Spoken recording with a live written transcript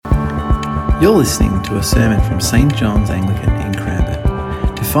You're listening to a sermon from St John's Anglican in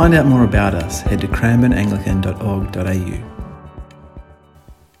Cranbourne. To find out more about us, head to cranbourneanglican.org.au.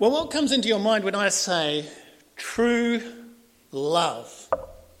 Well, what comes into your mind when I say true love?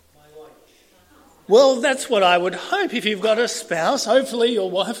 Well, that's what I would hope. If you've got a spouse, hopefully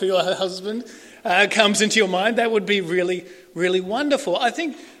your wife or your husband comes into your mind. That would be really, really wonderful. I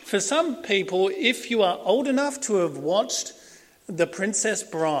think for some people, if you are old enough to have watched The Princess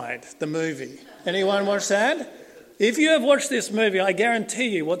Bride, the movie. Anyone watch that? If you have watched this movie, I guarantee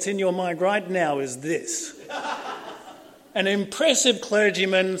you what's in your mind right now is this. An impressive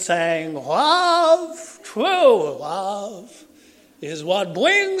clergyman saying, "Love, true love, is what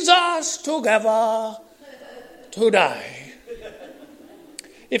brings us together today."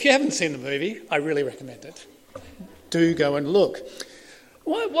 If you haven't seen the movie, I really recommend it. Do go and look.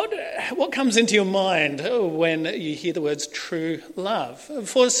 What comes into your mind when you hear the words true love?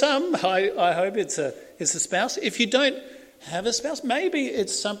 For some, I hope it's a spouse. If you don't have a spouse, maybe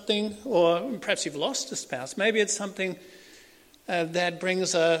it's something, or perhaps you've lost a spouse, maybe it's something that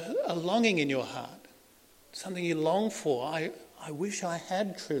brings a longing in your heart, something you long for. I wish I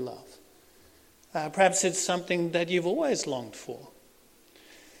had true love. Perhaps it's something that you've always longed for.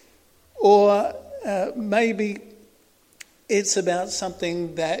 Or maybe it's about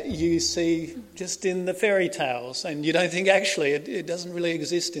something that you see just in the fairy tales and you don't think actually it doesn't really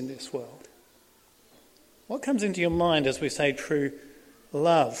exist in this world. What comes into your mind as we say true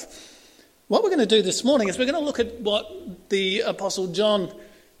love? What we're going to do this morning is we're going to look at what the Apostle John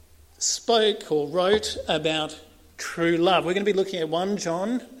spoke or wrote about true love. We're going to be looking at 1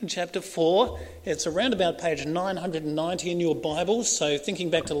 John chapter 4. It's around about page 990 in your Bibles. So thinking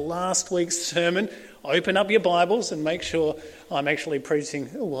back to last week's sermon, open up your Bibles and make sure I'm actually preaching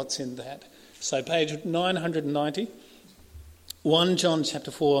what's in that. So page 990, 1 John chapter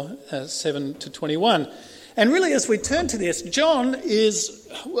 4, 7 to 21. And really as we turn to this, John is,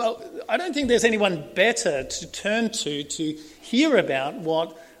 well, I don't think there's anyone better to turn to hear about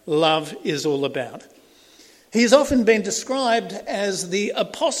what love is all about. He's often been described as the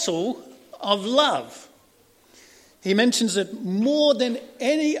apostle of love. He mentions it more than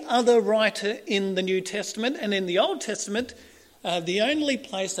any other writer in the New Testament, and in the Old Testament, the only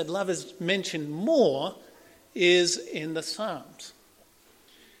place that love is mentioned more is in the Psalms.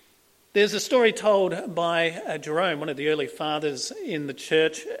 There's a story told by Jerome, one of the early fathers in the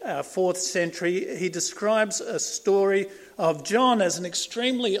church, 4th century. He describes a story of John as an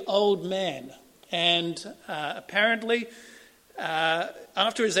extremely old man. And apparently,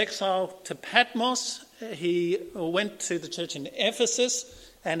 after his exile to Patmos, he went to the church in Ephesus,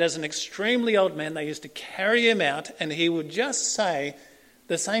 and as an extremely old man, they used to carry him out, and he would just say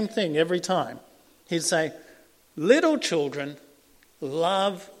the same thing every time. He'd say, "Little children,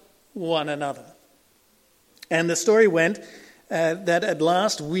 love one another." And the story went that at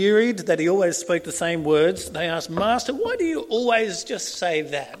last, wearied that he always spoke the same words, they asked, "Master, why do you always just say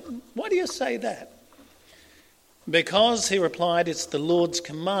that? Why do you say that?" "Because," he replied, "it's the Lord's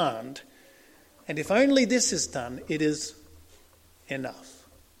command, and if only this is done, it is enough."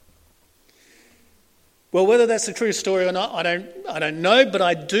 Well, whether that's a true story or not, I don't know, but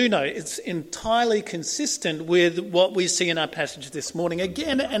I do know it's entirely consistent with what we see in our passage this morning.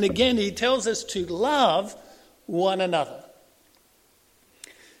 Again and again, he tells us to love one another.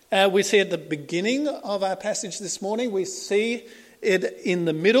 We see at the beginning of our passage this morning, we see it in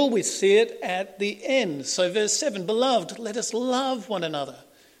the middle, we see it at the end. So verse 7, "Beloved, let us love one another."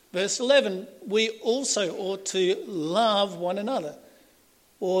 Verse 11, "We also ought to love one another."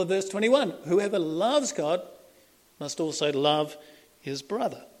 Or verse 21, "Whoever loves God must also love his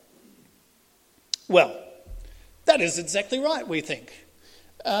brother." Well, that is exactly right, we think.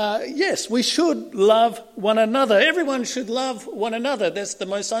 Yes, we should love one another. Everyone should love one another. That's the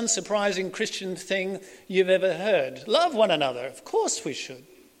most unsurprising Christian thing you've ever heard. Love one another. Of course we should.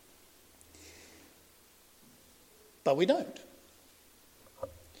 But we don't.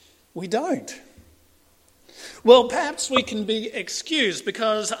 We don't. Well, perhaps we can be excused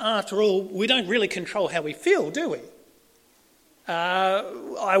because, after all, we don't really control how we feel, do we?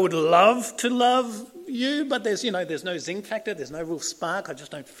 I would love to love you, but there's no zing factor, there's no real spark, I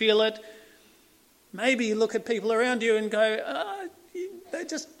just don't feel it. Maybe you look at people around you and go,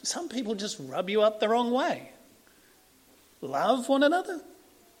 some people just rub you up the wrong way. Love one another.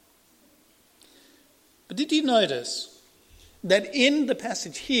 But did you notice that in the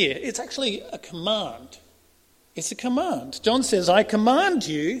passage here, it's actually a command? It's a command. John says, "I command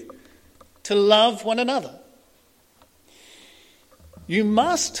you to love one another." You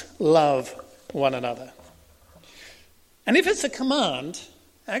must love one another. And if it's a command,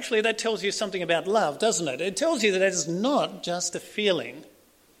 Actually, that tells you something about love, doesn't it? It tells you that it is not just a feeling.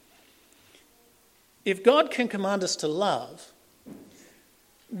 If God can command us to love,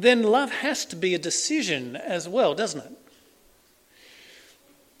 then love has to be a decision as well, doesn't it?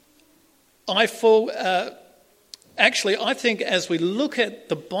 I think as we look at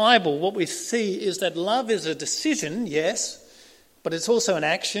the Bible, what we see is that love is a decision, yes, but it's also an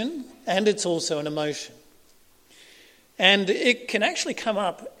action and it's also an emotion. And it can actually come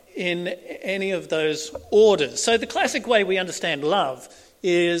up in any of those orders. So the classic way we understand love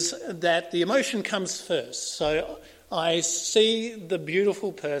is that the emotion comes first. So I see the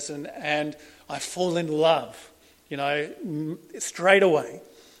beautiful person and I fall in love, straight away.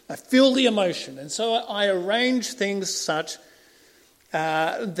 I feel the emotion. And so I arrange things such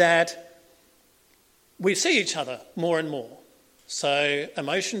that we see each other more and more. So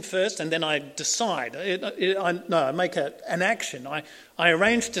emotion first, and then I decide. I make an action. I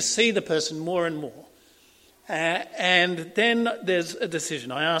arrange to see the person more and more. And then there's a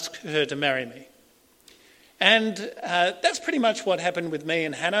decision. I ask her to marry me. And that's pretty much what happened with me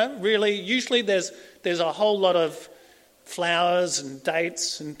and Hannah. Really, usually there's a whole lot of flowers and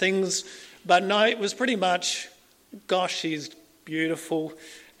dates and things. But no, it was pretty much, gosh, she's beautiful.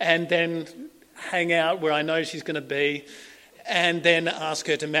 And then hang out where I know she's going to be. And then ask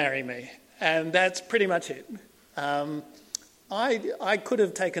her to marry me. And that's pretty much it. I could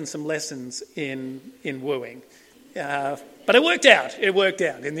have taken some lessons in wooing. But it worked out. It worked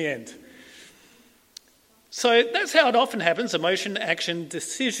out in the end. So that's how it often happens, emotion, action,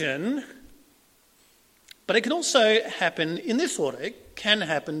 decision. But it can also happen in this order. It can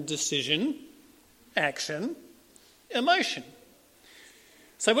happen decision, action, emotion.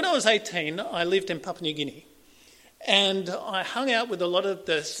 So when I was 18, I lived in Papua New Guinea. And I hung out with a lot of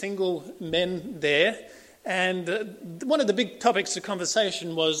the single men there. And one of the big topics of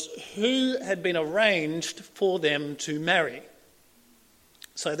conversation was who had been arranged for them to marry.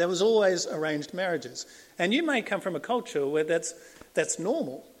 So there was always arranged marriages. And you may come from a culture where that's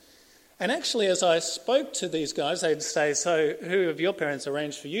normal. And actually, as I spoke to these guys, they'd say, so who of your parents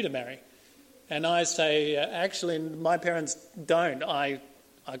arranged for you to marry? And I say, actually, my parents don't. I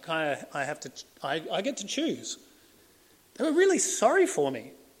get to choose. They were really sorry for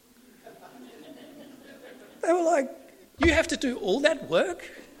me. They were like, you have to do all that work?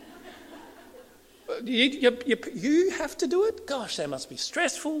 You have to do it? Gosh, that must be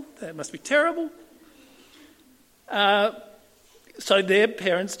stressful. That must be terrible. So their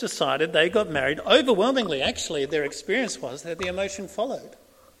parents decided they got married. Overwhelmingly, actually, their experience was that the emotion followed.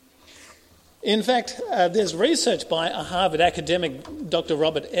 In fact, there's research by a Harvard academic, Dr.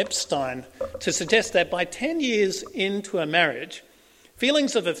 Robert Epstein, to suggest that by 10 years into a marriage,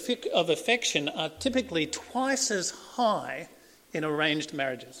 feelings of affection are typically twice as high in arranged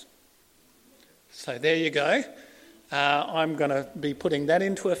marriages. So there you go. I'm going to be putting that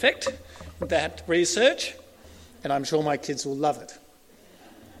into effect, that research, and I'm sure my kids will love it.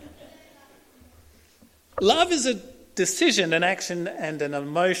 Love is a decision, an action and an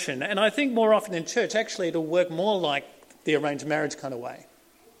emotion. And I think more often in church, actually, it'll work more like the arranged marriage kind of way.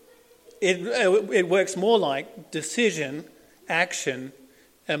 It works more like decision, action,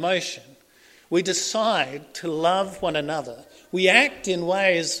 emotion. We decide to love one another. We act in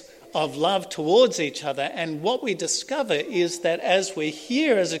ways of love towards each other. And what we discover is that as we're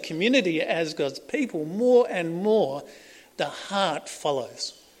here as a community, as God's people, more and more, the heart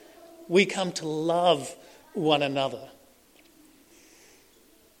follows. We come to love one another.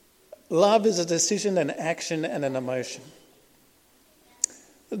 Love is a decision, an action, and an emotion.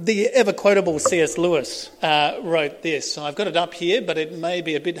 The ever-quotable C.S. Lewis wrote this. I've got it up here, but it may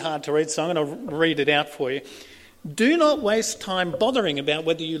be a bit hard to read, so I'm going to read it out for you. Do not waste time bothering about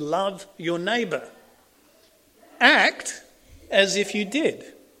whether you love your neighbour. Act as if you did.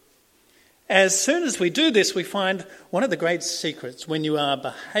 As soon as we do this, we find one of the great secrets. When you are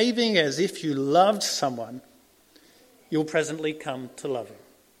behaving as if you loved someone, you'll presently come to love him.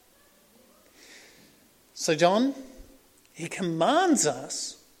 So John, he commands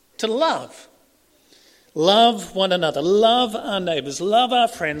us to love. Love one another, love our neighbours, love our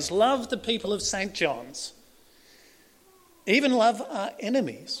friends, love the people of St. John's. Even love our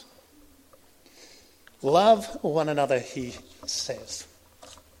enemies. Love one another, he says.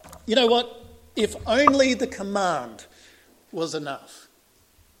 You know what? If only the command was enough.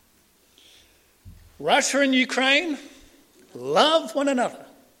 Russia and Ukraine, love one another.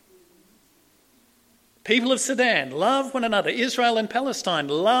 People of Sudan, love one another. Israel and Palestine,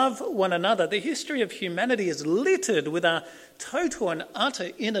 love one another. The history of humanity is littered with our total and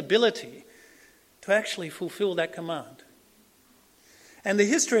utter inability to actually fulfill that command. And the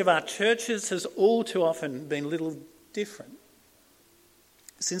history of our churches has all too often been a little different.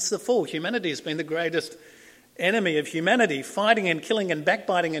 Since the fall, humanity has been the greatest enemy of humanity, fighting and killing and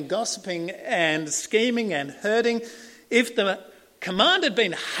backbiting and gossiping and scheming and hurting. If the command had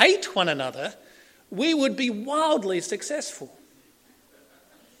been hate one another, we would be wildly successful.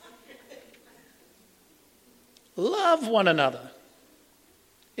 Love one another.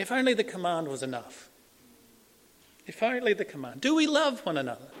 If only the command was enough. If only the command. Do we love one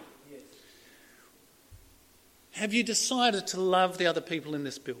another? Yes. Have you decided to love the other people in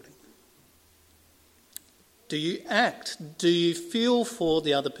this building? Do you act? Do you feel for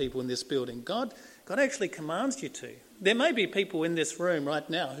the other people in this building? God actually commands you to. There may be people in this room right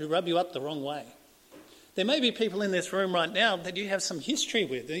now who rub you up the wrong way. There may be people in this room right now that you have some history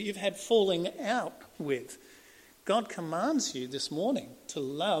with, that you've had falling out with. God commands you this morning to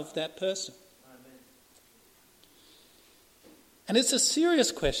love that person. Amen. And it's a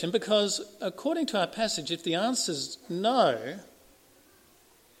serious question because according to our passage, if the answer's no,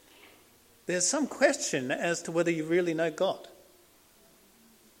 there's some question as to whether you really know God.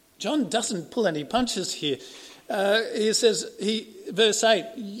 John doesn't pull any punches here. He says, verse 8,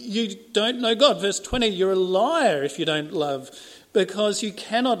 you don't know God. Verse 20, you're a liar if you don't love, because you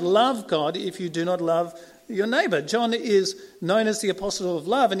cannot love God if you do not love your neighbour. John is known as the apostle of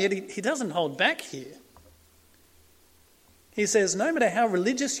love, and yet he doesn't hold back here. He says, no matter how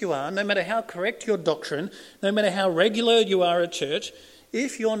religious you are, no matter how correct your doctrine, no matter how regular you are at church,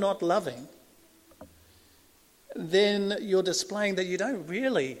 if you're not loving, then you're displaying that you don't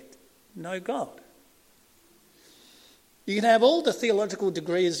really know God. You can have all the theological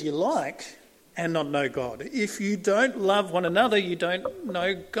degrees you like and not know God. If you don't love one another, you don't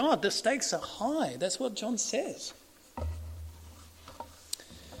know God. The stakes are high. That's what John says.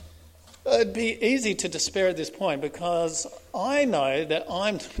 It'd be easy to despair at this point because I know that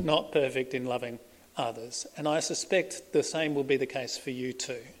I'm not perfect in loving others, and I suspect the same will be the case for you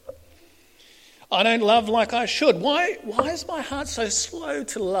too. I don't love like I should. Why is my heart so slow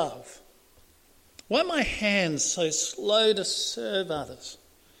to love? Why are my hands so slow to serve others?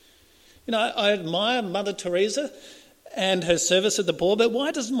 You know, I admire Mother Teresa and her service at the poor, but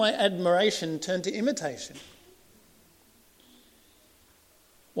why doesn't my admiration turn to imitation?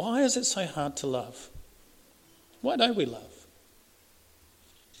 Why is it so hard to love? Why don't we love?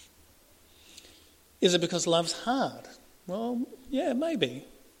 Is it because love's hard? Well, yeah, maybe.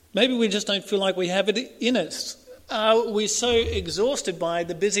 Maybe we just don't feel like we have it in us. We're so exhausted by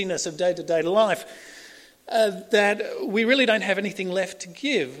the busyness of day-to-day life that we really don't have anything left to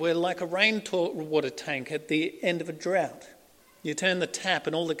give. We're like a rainwater tank at the end of a drought. You turn the tap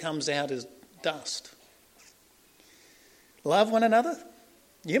and all that comes out is dust. Love one another?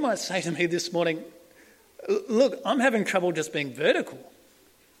 You might say to me this morning, look, I'm having trouble just being vertical.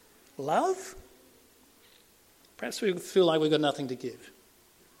 Love? Perhaps we feel like we've got nothing to give.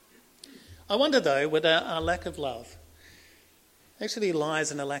 I wonder, though, whether our lack of love actually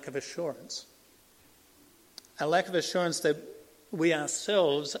lies in a lack of assurance. A lack of assurance that we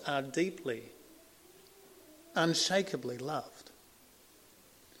ourselves are deeply, unshakably loved.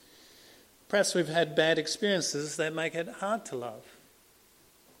 Perhaps we've had bad experiences that make it hard to love.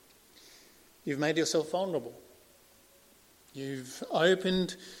 You've made yourself vulnerable. You've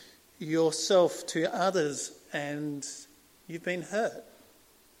opened yourself to others and you've been hurt.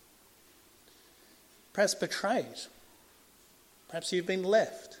 Perhaps betrayed. Perhaps you've been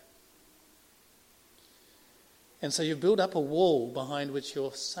left. And so you've built up a wall behind which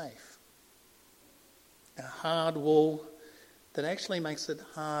you're safe. A hard wall that actually makes it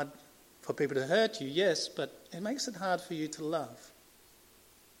hard for people to hurt you, yes, but it makes it hard for you to love.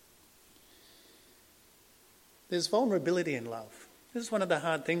 There's vulnerability in love. This is one of the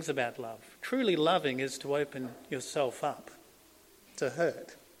hard things about love. Truly loving is to open yourself up to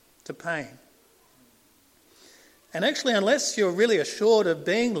hurt, to pain. And actually, unless you're really assured of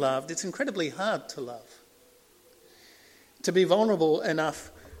being loved, it's incredibly hard to love. To be vulnerable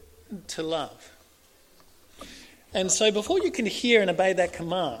enough to love. And so before you can hear and obey that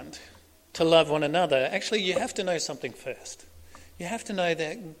command to love one another, actually you have to know something first. You have to know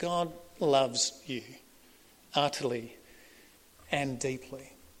that God loves you utterly and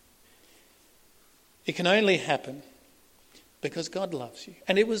deeply. It can only happen because God loves you.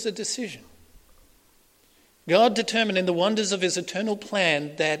 And it was a decision. God determined in the wonders of his eternal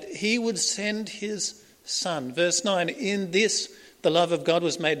plan that he would send his Son. Verse 9, in this the love of God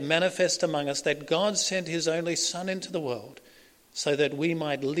was made manifest among us, that God sent his only Son into the world so that we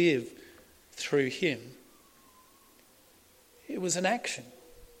might live through him. It was an action.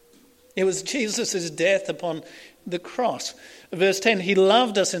 It was Jesus' death upon the cross. Verse 10, he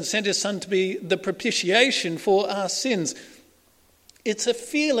loved us and sent his son to be the propitiation for our sins. It's a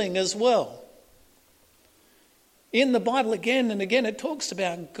feeling as well. In the Bible again and again it talks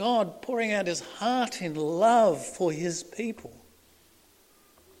about God pouring out his heart in love for his people.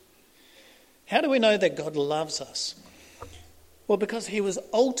 How do we know that God loves us? Well, because he was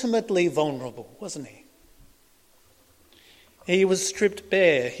ultimately vulnerable, wasn't he? He was stripped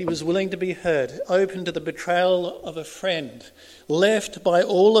bare, he was willing to be hurt, open to the betrayal of a friend, left by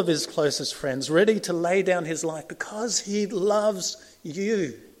all of his closest friends, ready to lay down his life because he loves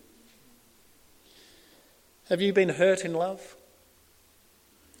you. Have you been hurt in love?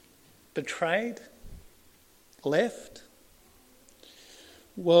 Betrayed? Left?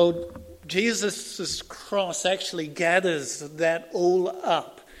 Well, Jesus' cross actually gathers that all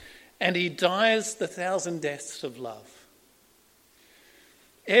up and he dies the 1,000 deaths of love.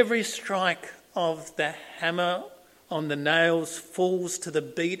 Every strike of the hammer on the nails falls to the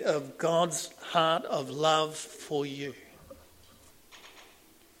beat of God's heart of love for you.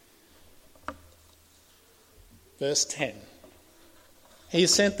 Verse 10. He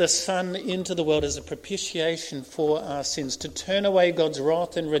sent the Son into the world as a propitiation for our sins, to turn away God's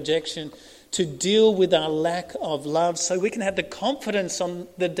wrath and rejection, to deal with our lack of love so we can have the confidence on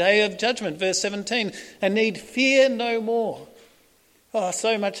the day of judgment. Verse 17, and need fear no more. Oh,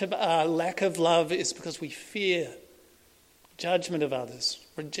 so much of our lack of love is because we fear judgment of others,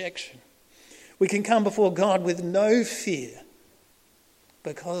 rejection. We can come before God with no fear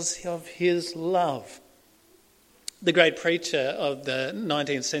because of his love. The great preacher of the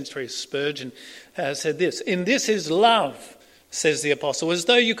 19th century, Spurgeon, said this, "In this is love," says the apostle, "as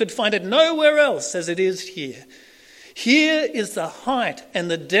though you could find it nowhere else as it is here. Here is the height and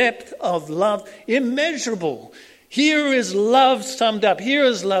the depth of love immeasurable. Here is love summed up. Here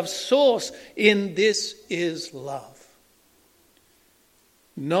is love's source. In this is love.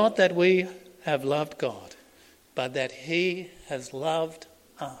 Not that we have loved God, but that he has loved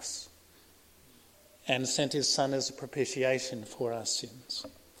us and sent his Son as a propitiation for our sins."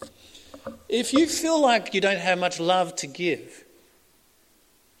 If you feel like you don't have much love to give,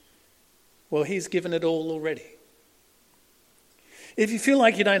 well, he's given it all already. If you feel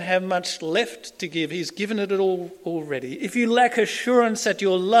like you don't have much left to give, he's given it all already. If you lack assurance that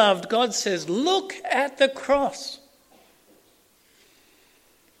you're loved, God says, look at the cross.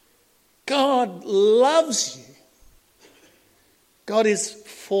 God loves you. God is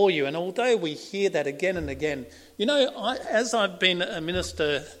for you. And although we hear that again and again, you know, as I've been a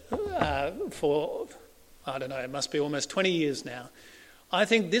minister for, I don't know, it must be almost 20 years now, I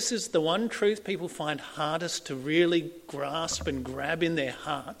think this is the one truth people find hardest to really grasp and grab in their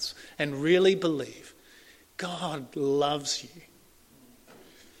hearts and really believe. God loves you.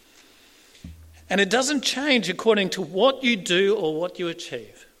 And it doesn't change according to what you do or what you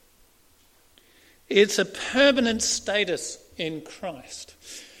achieve. It's a permanent status in Christ.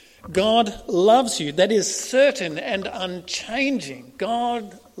 God loves you. That is certain and unchanging.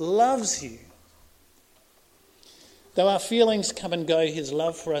 God loves you. Though our feelings come and go, his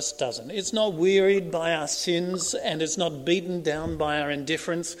love for us doesn't. It's not wearied by our sins and it's not beaten down by our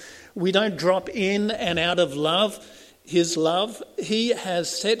indifference. We don't drop in and out of love. His love, he has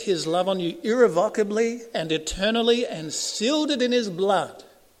set his love on you irrevocably and eternally and sealed it in his blood.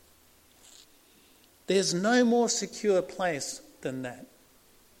 There's no more secure place than that.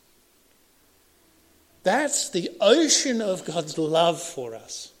 That's the ocean of God's love for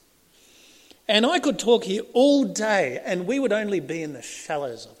us. And I could talk here all day and we would only be in the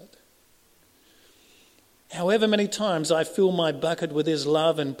shallows of it. However many times I fill my bucket with his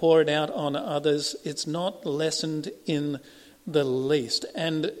love and pour it out on others, it's not lessened in the least.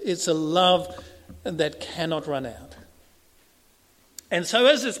 And it's a love that cannot run out. And so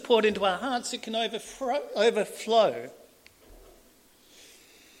as it's poured into our hearts, it can overflow.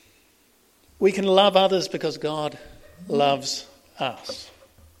 We can love others because God loves us.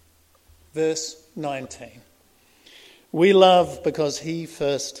 Verse 19. We love because he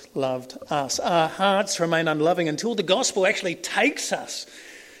first loved us. Our hearts remain unloving until the gospel actually takes us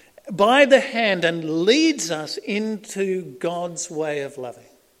by the hand and leads us into God's way of loving.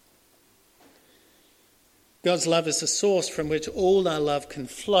 God's love is the source from which all our love can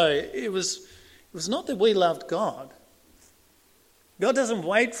flow. It was not that we loved God. God doesn't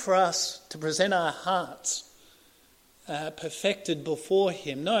wait for us to present our hearts perfected before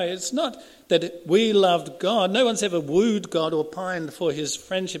him. No, it's not that we loved God. No one's ever wooed God or pined for his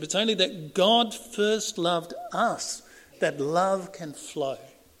friendship. It's only that God first loved us that love can flow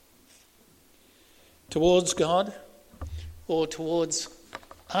towards God or towards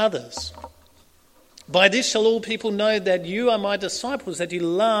others. By this shall all people know that you are my disciples, that you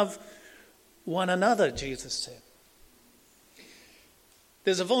love one another, Jesus said.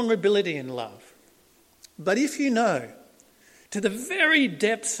 There's a vulnerability in love. But if you know to the very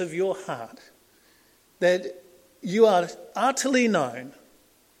depths of your heart that you are utterly known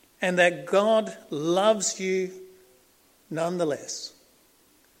and that God loves you nonetheless.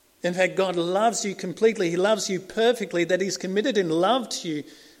 In fact, God loves you completely. He loves you perfectly, that he's committed in love to you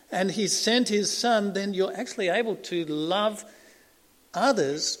and he sent his son, then you're actually able to love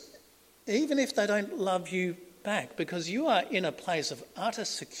others even if they don't love you back, because you are in a place of utter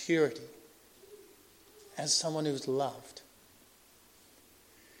security as someone who's loved.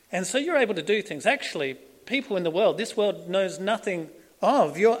 And so you're able to do things. Actually, people in the world, this world knows nothing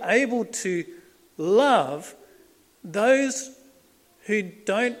of. You're able to love those who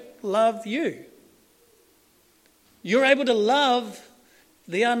don't love you. You're able to love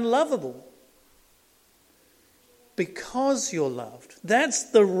the unlovable because you're loved.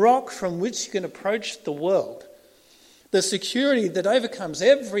 That's the rock from which you can approach the world. The security that overcomes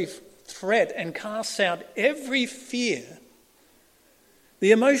every threat and casts out every fear.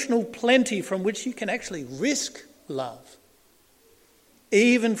 The emotional plenty from which you can actually risk love.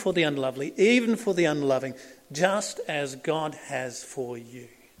 Even for the unlovely, even for the unloving, just as God has for you.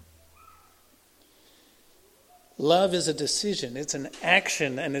 Love is a decision, it's an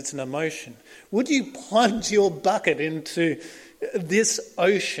action and it's an emotion. Would you plunge your bucket into this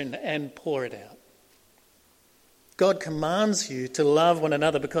ocean and pour it out? God commands you to love one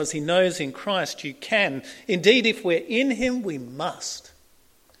another because he knows in Christ you can. Indeed, if we're in him, we must.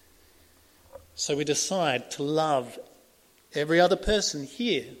 So we decide to love every other person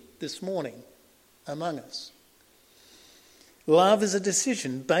here this morning among us. Love is a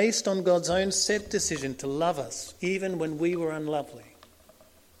decision based on God's own set decision to love us, even when we were unlovely.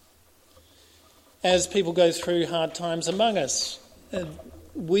 As people go through hard times among us,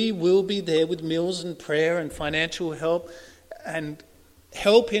 we will be there with meals and prayer and financial help and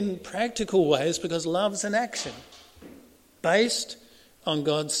help in practical ways, because love's an action based on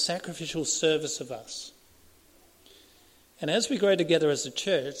God's sacrificial service of us. And as we grow together as a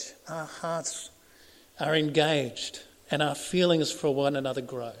church, our hearts are engaged and our feelings for one another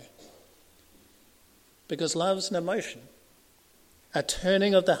grow. Because love's an emotion, a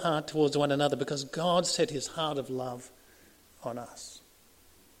turning of the heart towards one another, because God set his heart of love on us.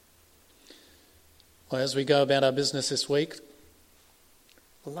 Well, as we go about our business this week,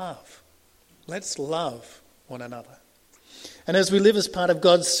 love. Let's love one another. And as we live as part of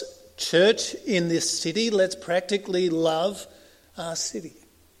God's church in this city, let's practically love our city.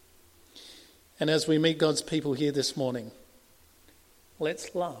 And as we meet God's people here this morning,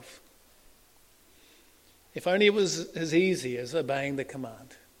 let's love. If only it was as easy as obeying the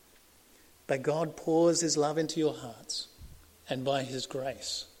command. But God pours his love into your hearts, and by his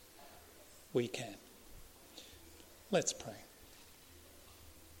grace, we can. Let's pray.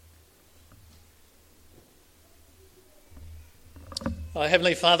 Oh,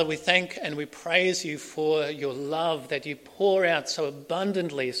 Heavenly Father, we thank and we praise you for your love that you pour out so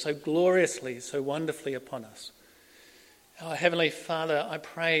abundantly, so gloriously, so wonderfully upon us. Oh, Heavenly Father, I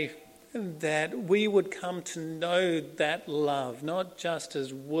pray that we would come to know that love, not just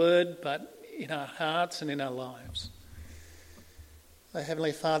as word, but in our hearts and in our lives. Oh,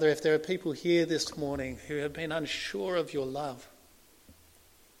 Heavenly Father, if there are people here this morning who have been unsure of your love,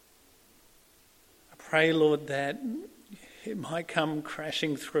 I pray, Lord, that it might come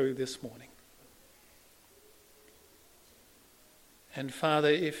crashing through this morning. And Father,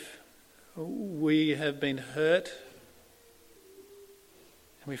 if we have been hurt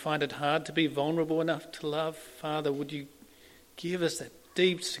and we find it hard to be vulnerable enough to love, Father, would you give us that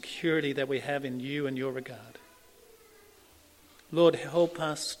deep security that we have in you and your regard. Lord, help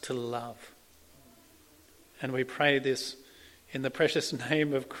us to love. And we pray this in the precious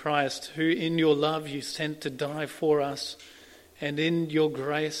name of Christ, who in your love you sent to die for us, and in your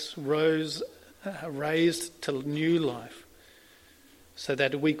grace raised to new life, so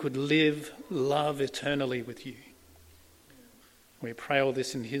that we could live, love eternally with you. We pray all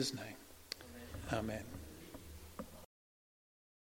this in his name. Amen.